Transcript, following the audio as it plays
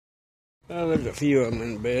Well, there's a few of them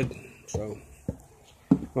in bed, so,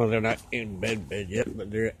 well, they're not in bed yet, but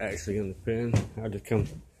they're actually in the pen. I'll just come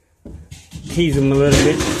tease them a little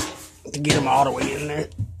bit to get them all the way in there.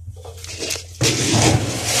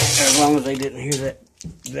 As long as they didn't hear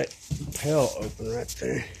that pail open right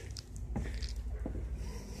there.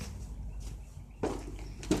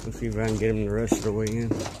 Let's see if I can get them the rest of the way in.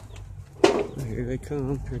 Here they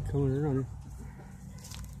come. They're coming running.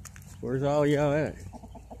 Where's all y'all at?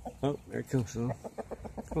 Oh, there comes some.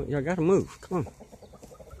 Come on, y'all gotta move. Come on.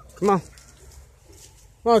 Come on.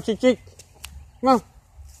 Come on, Chick. Come on.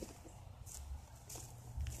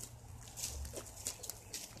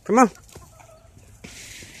 Come on.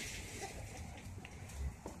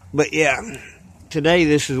 But yeah, today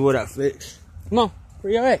this is what I fixed. Come on,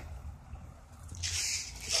 where y'all at?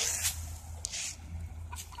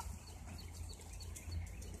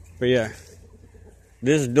 But yeah,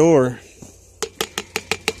 this door,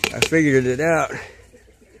 I figured it out.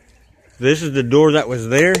 This is the door that was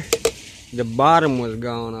there. The bottom was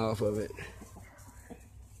gone off of it.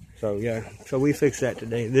 So yeah, so we fixed that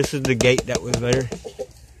today. This is the gate that was there.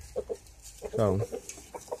 So,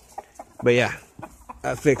 but yeah,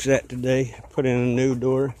 I fixed that today. Put in a new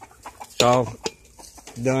door. It's all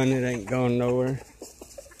done. It ain't going nowhere.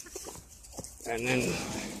 And then,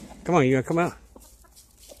 come on, you gotta come out.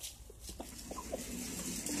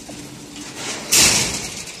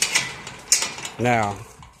 Now,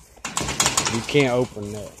 you can't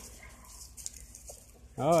open that.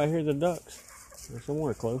 Oh, I hear the ducks. They're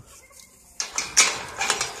somewhere close.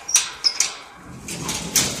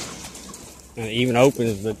 And it even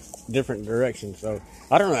opens the different direction. So,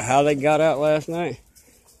 I don't know how they got out last night.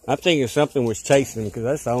 I'm thinking something was chasing them because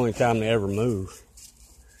that's the only time they ever move.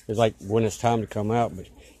 It's like when it's time to come out. But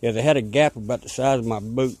yeah, they had a gap about the size of my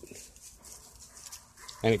boot.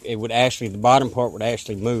 And it would actually, the bottom part would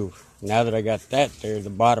actually move. Now that I got that there, the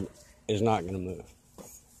bottom is not going to move.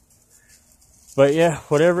 But yeah,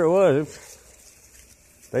 whatever it was,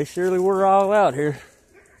 they surely were all out here.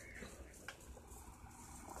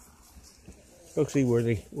 Go see where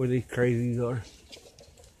these crazies are.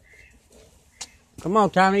 Come on,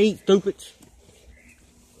 time to eat, stupids.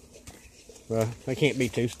 Well, they can't be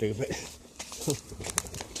too stupid.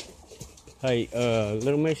 Hey,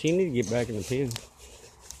 little miss, you need to get back in the pen.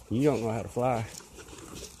 You don't know how to fly.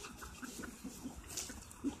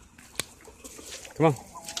 Come on.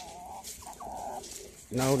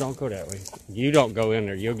 No, don't go that way. You don't go in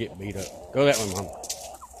there. You'll get beat up. Go that way, Mom.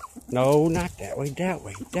 No, not that way. That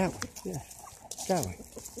way. That way. Yeah. That way.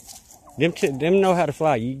 Them know how to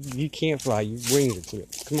fly. You can't fly. Your wings are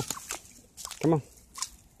clipped. Come on. Come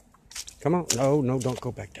on. Come on. No, don't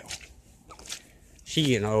go back that way. She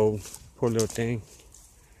getting old. Poor little thing.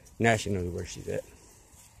 Now she knows where she's at.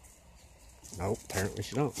 No, apparently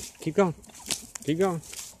she don't. Keep going. Keep going.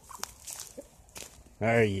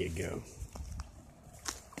 There you go.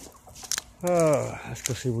 Oh, let's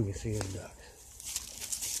go see if we can see the ducks.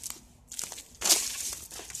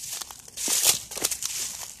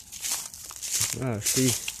 I see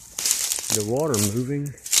the water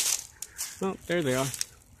moving. Oh, there they are.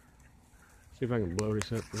 See if I can blow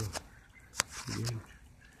this up real good.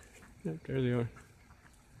 Yep, there they are.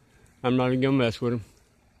 I'm not even gonna mess with them.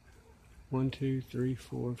 1, 2, 3,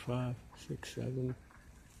 4, 5, 6, 7.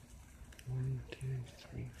 1, 2,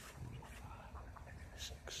 3, 4, 5,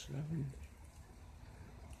 6, 7.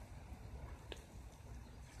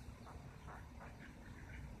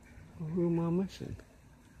 Who am I missing?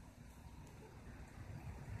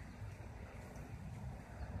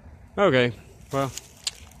 Okay, well, I'll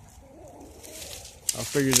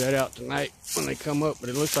figure that out tonight when they come up, but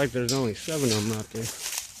it looks like there's only 7 of them out there.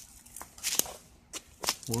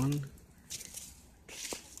 1,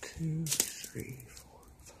 2, 3, 4,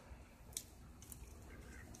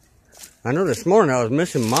 5. I know this morning I was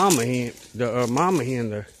missing Mama Hen,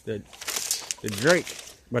 the Drake,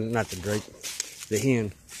 but not the Drake, the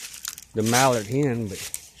hen, the mallard hen, but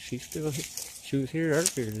she was here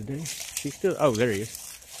earlier today. Oh, there he is.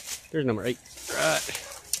 There's number 8.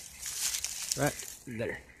 Right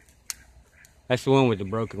there. That's the one with the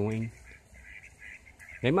broken wing.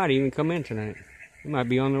 They might even come in tonight. They might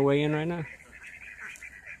be on their way in right now.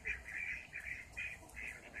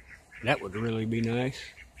 That would really be nice.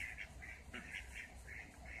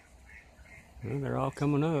 Well, they're all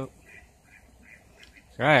coming up.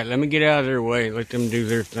 Alright, let me get out of their way. Let them do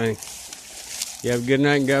their thing. You have a good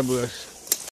night and God bless.